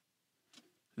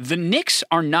 The Knicks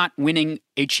are not winning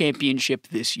a championship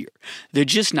this year. They're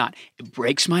just not. It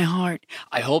breaks my heart.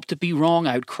 I hope to be wrong.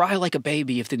 I would cry like a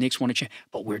baby if the Knicks won a championship,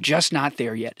 but we're just not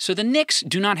there yet. So the Knicks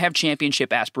do not have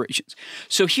championship aspirations.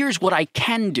 So here's what I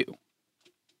can do.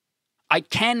 I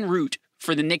can root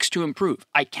for the Knicks to improve.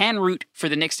 I can root for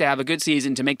the Knicks to have a good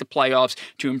season, to make the playoffs,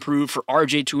 to improve, for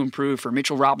RJ to improve, for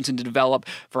Mitchell Robinson to develop,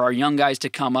 for our young guys to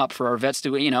come up, for our vets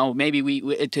to, you know, maybe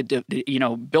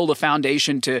to build a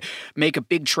foundation to make a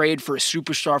big trade for a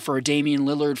superstar, for a Damian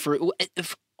Lillard, for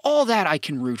all that I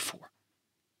can root for.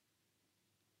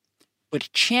 But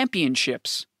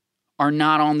championships are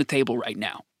not on the table right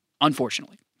now,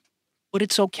 unfortunately. But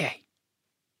it's okay.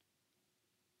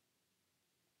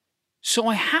 So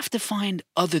I have to find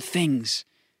other things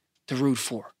to root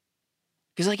for.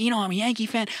 Because, like, you know, I'm a Yankee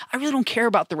fan. I really don't care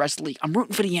about the rest of the league. I'm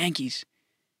rooting for the Yankees.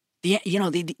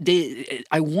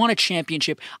 I want a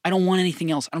championship. I don't want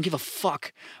anything else. I don't give a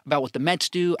fuck about what the Mets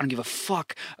do. I don't give a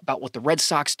fuck about what the Red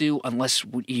Sox do unless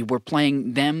we're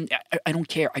playing them. I don't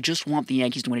care. I just want the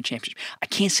Yankees to win a championship. I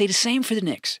can't say the same for the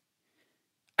Knicks.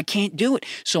 I can't do it.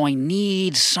 So I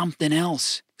need something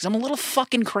else. Because I'm a little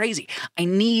fucking crazy. I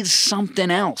need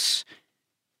something else.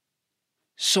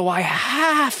 So I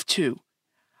have to.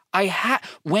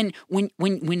 When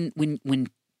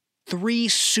three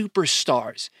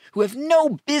superstars who have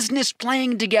no business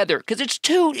playing together, because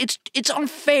it's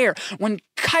unfair. When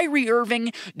Kyrie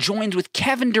Irving joins with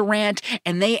Kevin Durant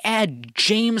and they add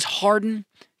James Harden,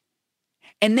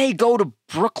 and they go to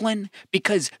Brooklyn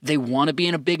because they want to be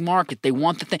in a big market. They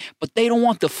want the thing, but they don't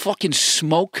want the fucking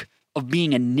smoke of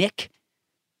being a Knick.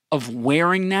 of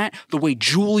wearing that, the way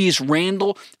Julius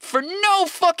Randle, for no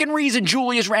fucking reason,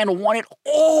 Julius Randle wanted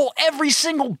every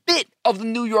single bit of the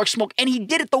New York smoke, and he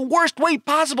did it the worst way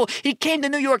possible. He came to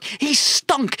New York, he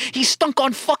stunk. He stunk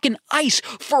on fucking ice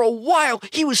for a while.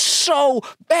 He was so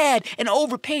bad and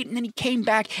overpaid, and then he came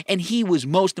back, and he was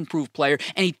most improved player,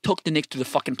 and he took the Knicks to the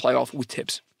fucking playoff with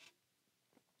Tibbs.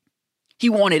 He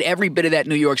wanted every bit of that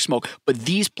New York smoke, but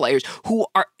these players who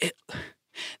are,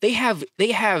 they have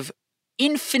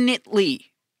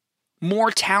infinitely more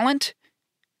talent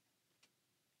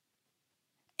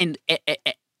and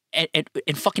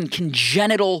fucking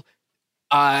congenital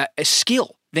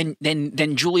skill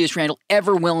than Julius Randle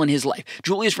ever will in his life.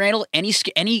 Julius Randle,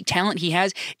 any talent he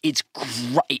has, it's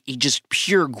just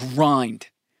pure grind,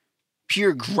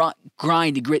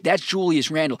 grind. That's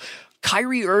Julius Randle.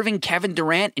 Kyrie Irving, Kevin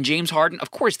Durant, and James Harden,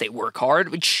 of course they work hard,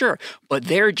 but sure, but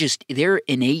their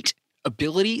innate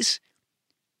abilities,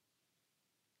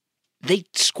 they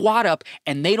squat up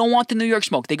and they don't want the New York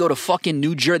smoke. They go to fucking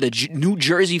the New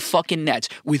Jersey fucking Nets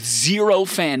with zero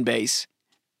fan base.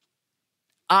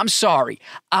 I'm sorry.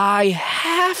 I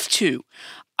have to.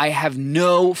 I have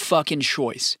no fucking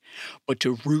choice but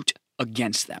to root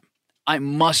against them. I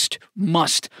must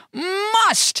root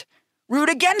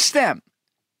against them.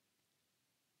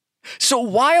 So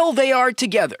while they are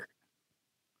together,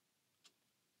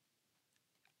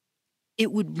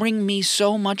 it would bring me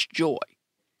so much joy.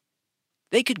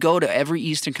 They could go to every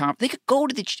Eastern Conference. They could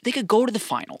go to the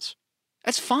finals.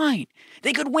 That's fine.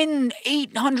 They could win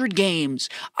 800 games.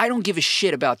 I don't give a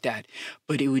shit about that.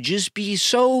 But it would just be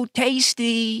so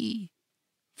tasty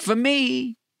for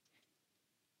me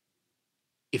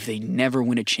if they never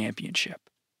win a championship.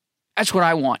 That's what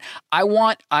I want. I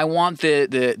want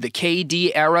the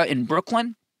KD era in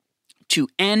Brooklyn to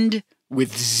end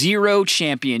with 0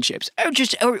 championships, or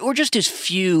just as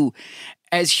few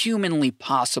as humanly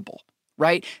possible.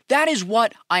 Right? That is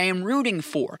what I am rooting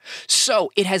for.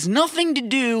 So it has nothing to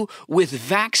do with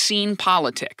vaccine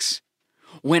politics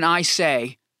when I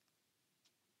say,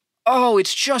 oh,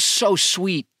 it's just so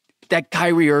sweet that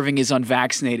Kyrie Irving is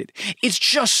unvaccinated. It's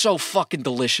just so fucking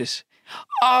delicious.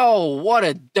 Oh, what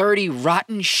a dirty,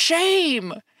 rotten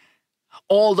shame.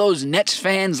 All those Nets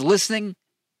fans listening,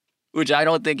 which I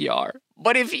don't think you are.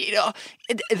 But if you know,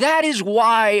 that is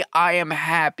why I am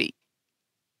happy.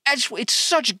 It's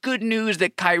such good news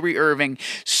that Kyrie Irving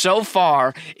so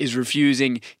far is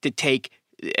refusing to take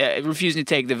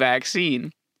the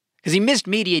vaccine because he missed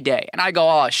media day. And I go,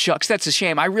 oh, shucks, that's a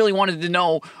shame. I really wanted to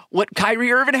know what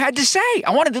Kyrie Irving had to say.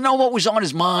 I wanted to know what was on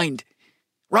his mind,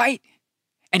 right?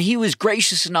 And he was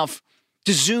gracious enough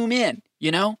to zoom in,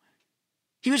 you know?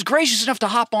 He was gracious enough to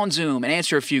hop on Zoom and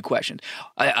answer a few questions.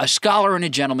 A scholar and a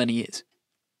gentleman he is.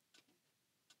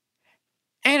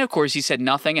 And, of course, he said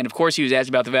nothing. And, of course, he was asked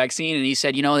about the vaccine. And he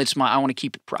said, you know, I want to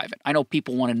keep it private. I know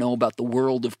people want to know about the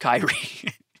world of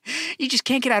Kyrie. You just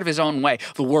can't get out of his own way.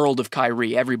 The world of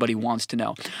Kyrie. Everybody wants to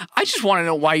know. I just want to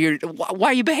know why you're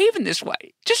behaving this way.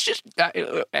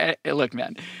 Look,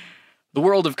 man. The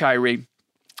world of Kyrie.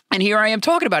 And here I am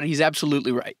talking about it. He's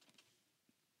absolutely right.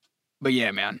 But,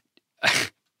 yeah, man.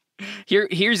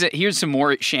 Here's some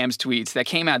more Shams tweets that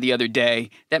came out the other day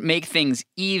that make things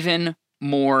even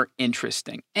more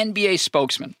interesting. NBA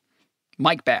spokesman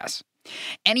Mike Bass.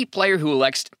 Any player who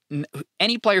elects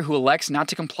not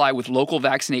to comply with local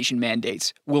vaccination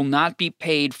mandates will not be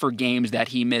paid for games that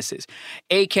he misses.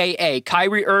 AKA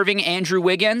Kyrie Irving, Andrew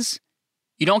Wiggins,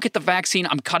 you don't get the vaccine,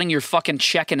 I'm cutting your fucking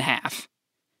check in half.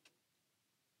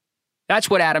 That's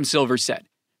what Adam Silver said.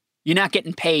 You're not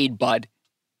getting paid, bud.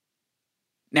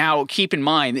 Now, keep in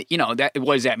mind that,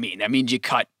 what does that mean? That means you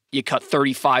cut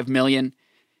 $35 million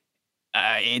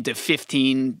into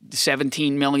 15,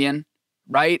 17 million,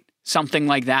 right? Something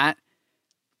like that.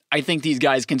 I think these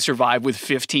guys can survive with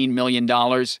 $15 million,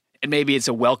 and maybe it's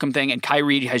a welcome thing. And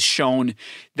Kyrie has shown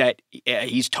that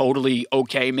he's totally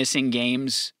okay missing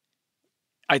games.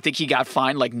 I think he got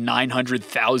fined like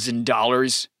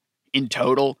 $900,000 in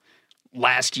total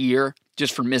last year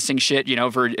just for missing shit,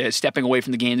 for stepping away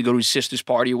from the game to go to his sister's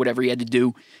party or whatever he had to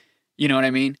do. You know what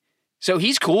I mean? So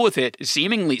he's cool with it,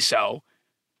 seemingly so.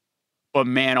 But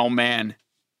man, oh man,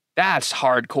 that's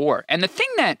hardcore. And the thing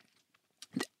that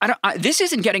this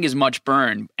isn't getting as much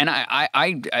burn, and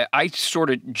I sort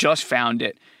of just found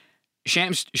it.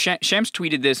 Shams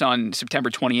tweeted this on September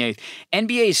 28th.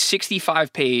 NBA's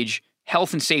 65-page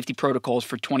health and safety protocols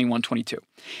for 21-22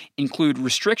 include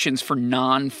restrictions for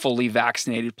non-fully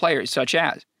vaccinated players, such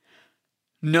as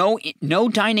no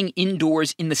dining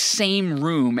indoors in the same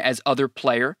room as other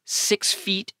player, 6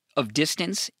 feet of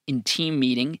distance in team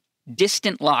meeting,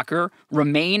 distant locker,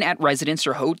 remain at residence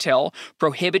or hotel,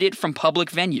 prohibited from public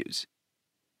venues.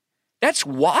 That's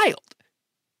wild.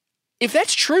 If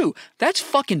that's true, that's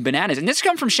fucking bananas. And this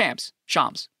comes from Shams.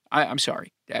 I'm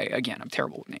sorry. Again, I'm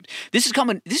terrible with names. This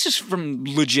is from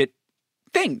legit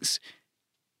things.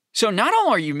 So not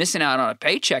only are you missing out on a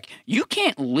paycheck, you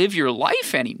can't live your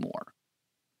life anymore.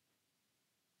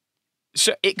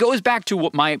 So it goes back to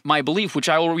what my belief, which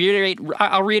I'll reiterate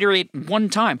one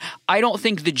time. I don't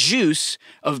think the juice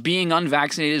of being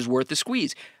unvaccinated is worth the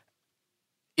squeeze.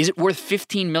 Is it worth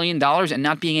 $15 million and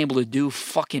not being able to do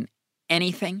fucking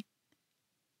anything?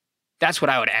 That's what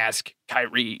I would ask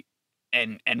Kyrie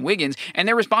and Wiggins. And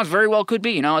their response very well could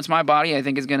be, it's my body. I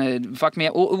think it's going to fuck me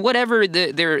up. Whatever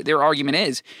their argument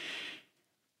is.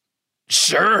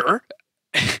 Sure.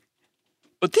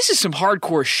 But this is some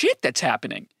hardcore shit that's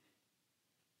happening.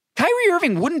 Kyrie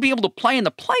Irving wouldn't be able to play in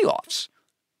the playoffs.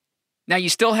 Now, you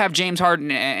still have James Harden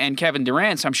and Kevin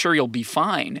Durant, so I'm sure you'll be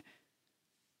fine.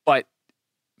 But,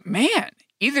 man,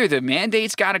 either the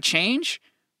mandate's got to change,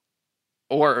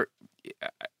 or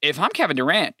if I'm Kevin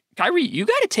Durant, Kyrie, you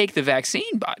got to take the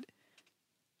vaccine, bud.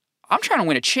 I'm trying to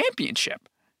win a championship.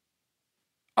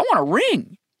 I want a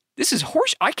ring. This is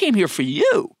horse. I came here for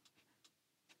you.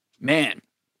 Man,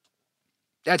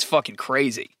 that's fucking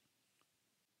crazy.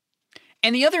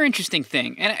 And the other interesting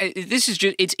thing, and this is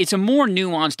just, it's a more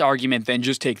nuanced argument than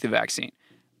just take the vaccine.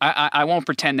 I won't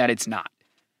pretend that it's not.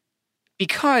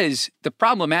 Because the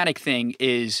problematic thing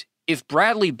is, if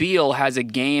Bradley Beal has a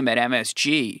game at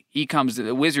MSG,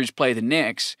 the Wizards play the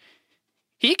Knicks,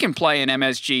 he can play in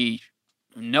MSG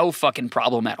no fucking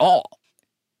problem at all.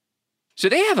 So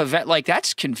they have a vet,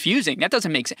 that's confusing. That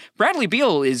doesn't make sense. Bradley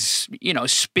Beal is,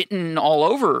 spitting all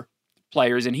over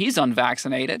players and he's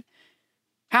unvaccinated.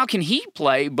 How can he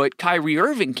play, but Kyrie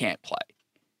Irving can't play?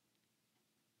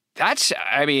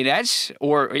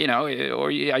 Or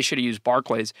I should have used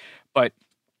Barclays, but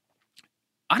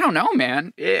I don't know,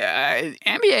 man.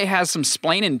 NBA has some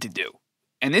splaining to do.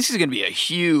 And this is going to be a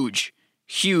huge,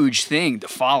 huge thing to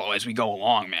follow as we go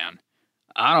along, man.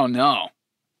 I don't know.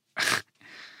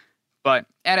 But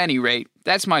at any rate,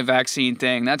 that's my vaccine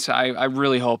thing. I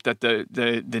really hope that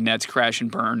the Nets crash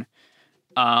and burn.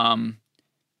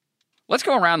 Let's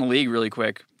go around the league really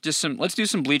quick. Let's do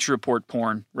some Bleacher Report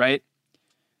porn, right?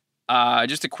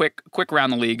 Just a quick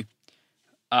round the league.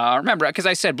 Remember, because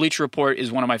I said Bleacher Report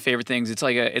is one of my favorite things. It's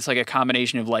like a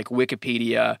combination of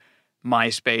Wikipedia,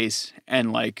 MySpace,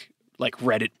 and like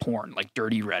Reddit porn, like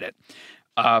dirty Reddit,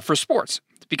 for sports,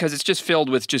 because it's just filled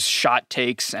with just shot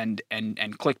takes and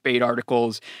clickbait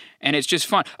articles, and it's just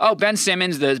fun. Oh, Ben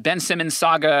Simmons, the Ben Simmons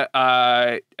saga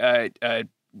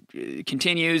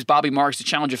continues. Bobby Marks, the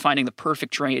challenge of finding the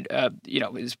perfect trade.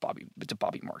 It's a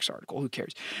Bobby Marks article. Who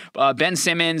cares? Ben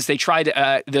Simmons,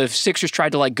 the Sixers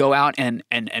tried to go out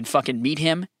and fucking meet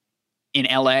him in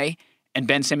LA. And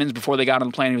Ben Simmons, before they got on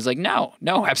the plane, he was like, no,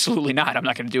 absolutely not. I'm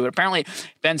not going to do it. Apparently,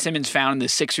 Ben Simmons found the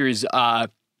Sixers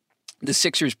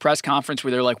press conference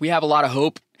where they're like, we have a lot of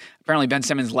hope. Apparently, Ben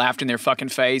Simmons laughed in their fucking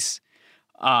face.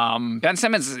 Ben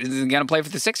Simmons isn't going to play for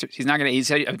the Sixers. He's not going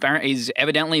to. He's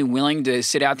evidently willing to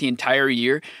sit out the entire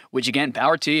year. Which again,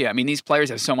 power to you. I mean, these players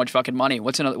have so much fucking money.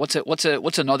 What's another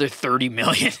 $30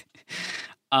 million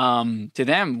to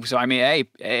them? So I mean,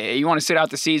 hey, you want to sit out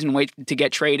the season, wait to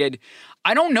get traded.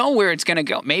 I don't know where it's going to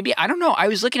go. Maybe I don't know. I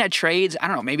was looking at trades. I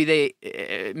don't know. Maybe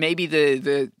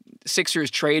the Sixers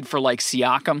trade for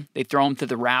Siakam. They throw him to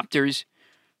the Raptors,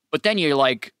 but then you're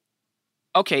like,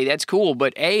 okay, that's cool,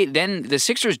 but then the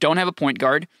Sixers don't have a point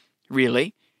guard,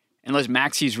 really, unless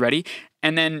Maxi's ready.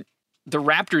 And then the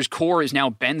Raptors' core is now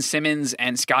Ben Simmons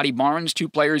and Scotty Barnes, two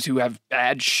players who have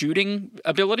bad shooting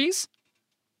abilities.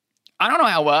 I don't know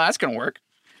how well that's going to work.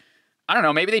 I don't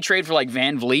know. Maybe they trade for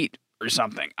Van Vliet or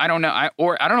something. I don't know. I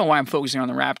don't know why I'm focusing on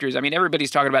the Raptors. I mean,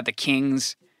 everybody's talking about the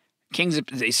Kings.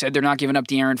 They said they're not giving up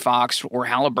De'Aaron Fox or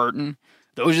Halliburton.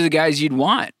 Those are the guys you'd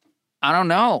want. I don't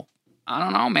know,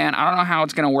 man. I don't know how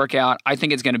it's going to work out. I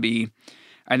think it's going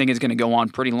to go on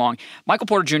pretty long. Michael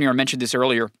Porter Jr., I mentioned this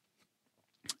earlier.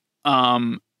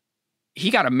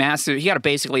 He got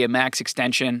basically a max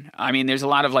extension. I mean, there's a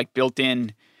lot of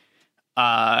built-in,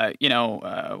 what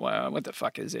the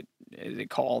fuck is it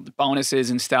called? Bonuses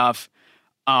and stuff.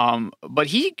 But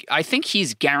I think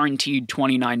he's guaranteed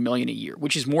 $29 million a year,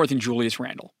 which is more than Julius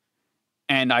Randle.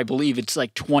 And I believe it's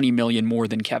 $20 million more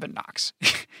than Kevin Knox,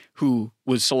 who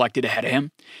was selected ahead of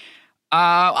him.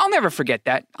 I'll never forget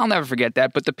that.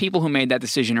 But the people who made that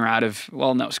decision are out of,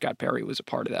 Scott Perry was a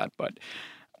part of that, but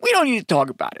we don't need to talk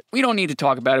about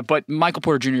it. But Michael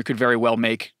Porter Jr. could very well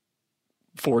make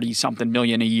 40-something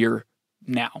million a year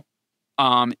now.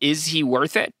 Is he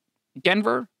worth it,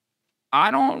 Denver?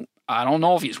 I don't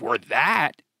know if he's worth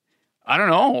that. I don't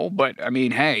know, but I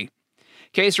mean, hey,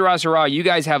 que sera, sera. You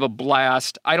guys have a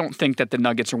blast. I don't think that the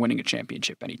Nuggets are winning a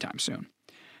championship anytime soon.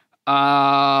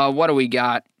 What do we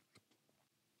got?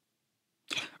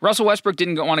 Russell Westbrook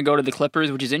didn't want to go to the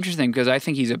Clippers, which is interesting because I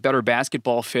think he's a better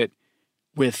basketball fit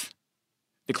with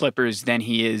the Clippers than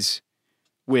he is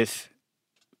with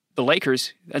the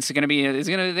Lakers. They're going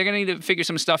to need to figure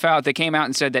some stuff out. They came out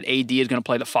and said that AD is going to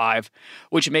play the 5,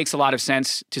 which makes a lot of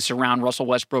sense to surround Russell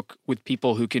Westbrook with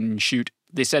people who can shoot.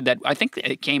 They said that, I think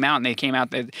it came out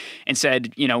and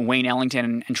said, Wayne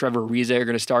Ellington and Trevor Ariza are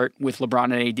going to start with LeBron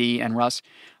and AD and Russ.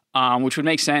 Which would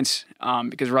make sense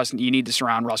because Russ, you need to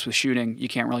surround Russ with shooting. You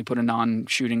can't really put a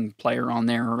non-shooting player on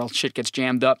there or else shit gets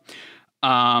jammed up.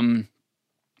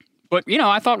 But,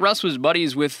 I thought Russ was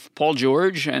buddies with Paul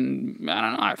George, and I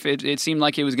don't know. It seemed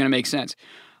like it was going to make sense.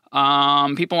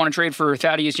 People want to trade for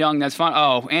Thaddeus Young. That's fun.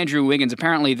 Oh, Andrew Wiggins.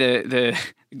 Apparently the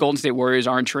Golden State Warriors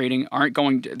aren't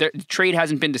going. The trade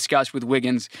hasn't been discussed with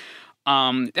Wiggins.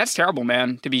 That's terrible,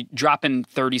 man, to be dropping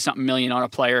 30-something million on a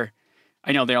player.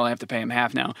 I know they only have to pay him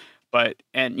half now,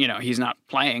 and he's not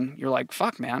playing. You're like,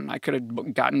 fuck, man, I could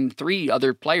have gotten 3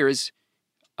 other players,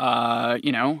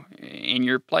 in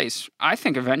your place. I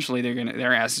think eventually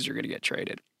their asses are gonna get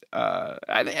traded.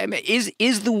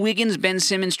 Is the Wiggins Ben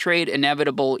Simmons trade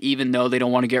inevitable, even though they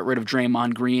don't want to get rid of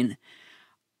Draymond Green?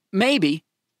 Maybe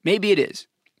it is.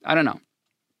 I don't know.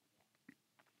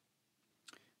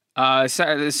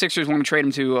 The Sixers want to trade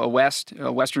him to a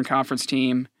Western Conference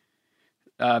team.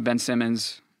 Ben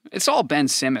Simmons. It's all Ben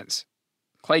Simmons.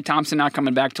 Klay Thompson not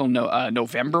coming back till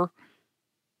November.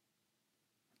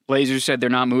 Blazers said they're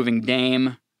not moving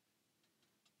Dame.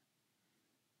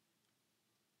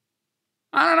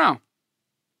 I don't know.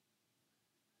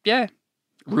 Yeah.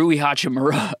 Rui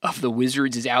Hachimura of the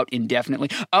Wizards is out indefinitely.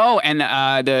 Oh, and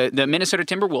the Minnesota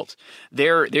Timberwolves.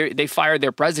 They fired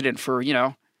their president for,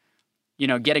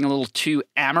 getting a little too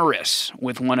amorous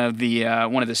with one of the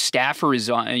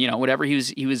staffers on, whatever he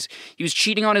was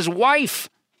cheating on his wife.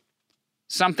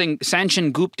 Something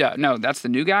Sanchin Gupta. No, that's the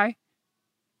new guy.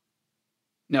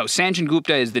 No, Sanchin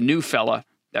Gupta is the new fella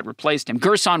that replaced him.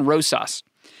 Gerson Rosas.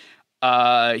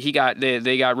 They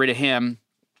got rid of him,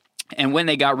 and when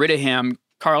they got rid of him,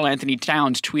 Karl Anthony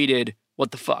Towns tweeted,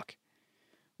 "What the fuck?"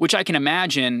 Which I can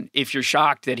imagine if you're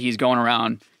shocked that he's going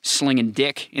around slinging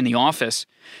dick in the office,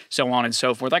 so on and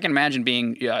so forth. I can imagine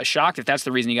being shocked if that's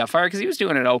the reason he got fired, because he was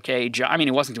doing an okay job. I mean,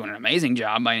 he wasn't doing an amazing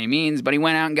job by any means, but he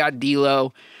went out and got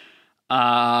D'Lo.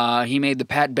 He made the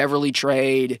Pat Beverly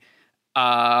trade.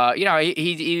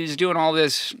 He was doing all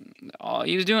this.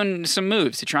 He was doing some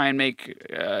moves to try and make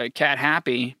Cat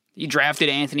happy. He drafted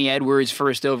Anthony Edwards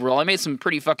first overall. He made some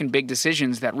pretty fucking big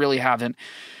decisions that really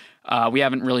we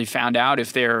haven't really found out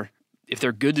if they're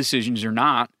good decisions or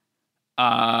not.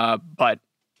 But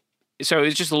so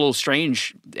it's just a little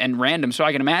strange and random. So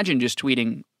I can imagine just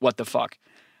tweeting, "What the fuck?"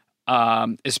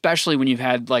 Especially when you've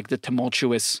had like the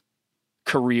tumultuous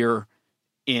career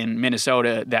in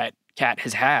Minnesota that Cat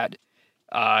has had.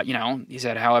 He's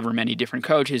had however many different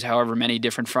coaches, however many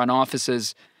different front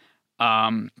offices.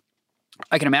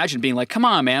 I can imagine being like, "Come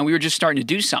on, man, we were just starting to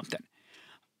do something."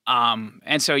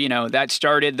 And so, that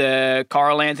started the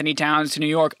Karl Anthony Towns to New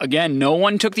York. Again, no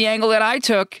one took the angle that I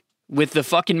took with the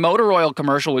fucking motor oil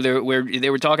commercial where they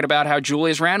were talking about how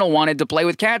Julius Randle wanted to play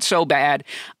with Cat so bad.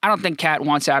 I don't think Cat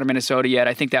wants out of Minnesota yet.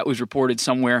 I think that was reported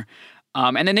somewhere.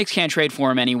 And the Knicks can't trade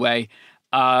for him anyway.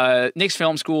 Knicks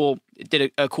Film School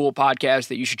did a cool podcast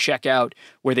that you should check out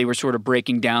where they were sort of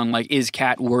breaking down, like, is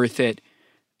Cat worth it?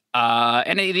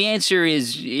 And the answer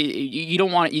is you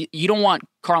don't want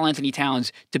Karl Anthony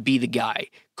Towns to be the guy.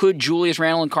 Could Julius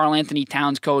Randle and Karl Anthony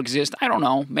Towns coexist? I don't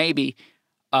know. Maybe.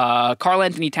 Karl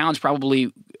Anthony Towns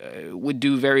probably would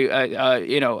do very.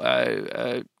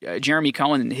 Jeremy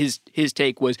Cohen, his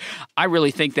take was, I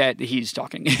really think that he's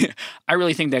talking. I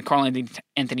really think that Karl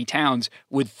Anthony Towns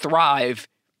would thrive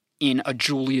in a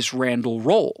Julius Randle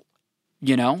role.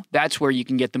 That's where you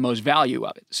can get the most value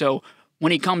of it. So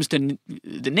when he comes to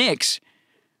the Knicks,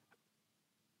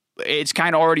 it's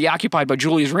kind of already occupied by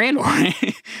Julius Randle,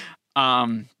 right?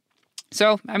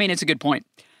 So, I mean, it's a good point.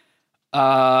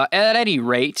 At any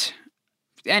rate,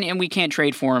 and we can't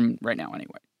trade for him right now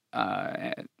anyway.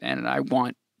 And I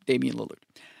want Damian Lillard.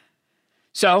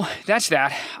 So, that's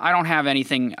that. I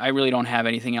really don't have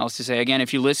anything else to say. Again,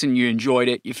 if you listen, you enjoyed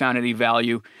it, you found any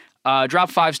value, drop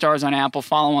 5 stars on Apple,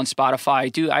 follow on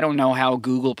Spotify. I don't know how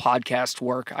Google Podcasts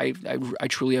work. I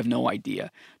truly have no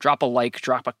idea. Drop a like,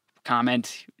 drop a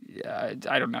comment.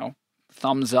 I don't know.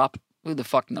 Thumbs up. Who the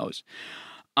fuck knows?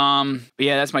 But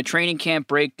yeah, that's my training camp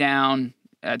breakdown.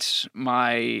 That's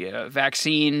my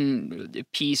vaccine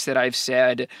piece that I've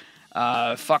said.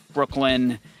 Fuck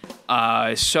Brooklyn.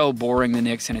 So boring, the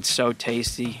Knicks, and it's so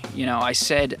tasty. You know, I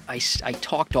said I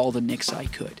talked all the Knicks I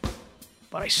could,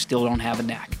 but I still don't have a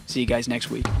knack. See you guys next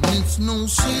week. It's no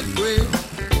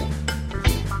secret.